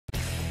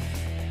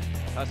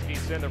Huskies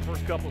send their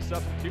first couple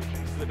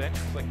substitutions to the bench.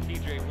 Looks like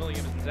TJ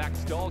Williams and Zach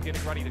Stahl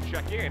getting ready to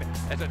check in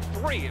as a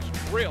three is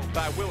drilled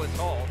by Willis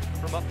Hall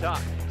from up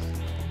top.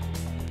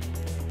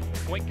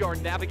 Point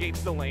guard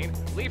navigates the lane,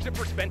 leaves it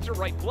for Spencer,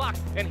 right block,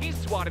 and he's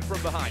swatted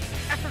from behind.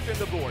 Effort in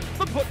the board,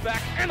 the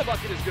putback, and the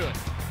bucket is good.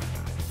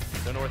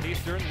 The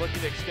Northeastern looking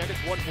to extend its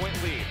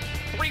 1-point lead.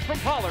 Three from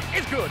Pollard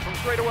is good from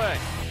straight away.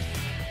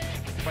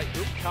 Right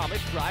group,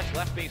 Thomas drives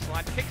left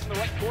baseline, kicks in the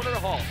right corner to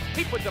Hall.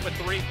 He puts up a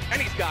three,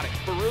 and he's got it.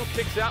 Baru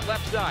kicks out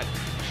left side.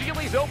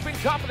 Shealy's open,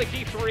 top of the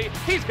key three.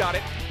 He's got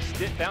it.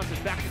 Stitt bounces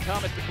back to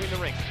Thomas between the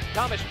rings.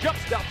 Thomas jump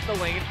stops in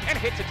the lane and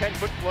hits a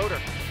 10-foot floater.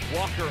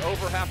 Walker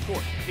over half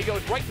court. He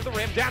goes right to the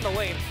rim, down the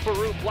lane.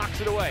 Baru blocks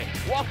it away.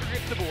 Walker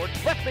gets the board.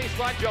 Left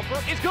baseline jumper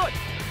is good.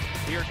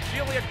 Here's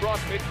Shealy across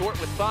midcourt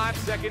with 5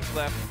 seconds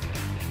left.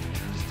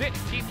 Stitt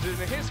keeps it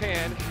in his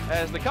hand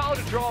as the College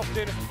of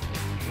Charleston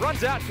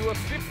runs out to a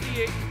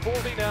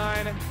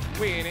 58-49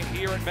 win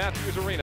here at Matthews Arena.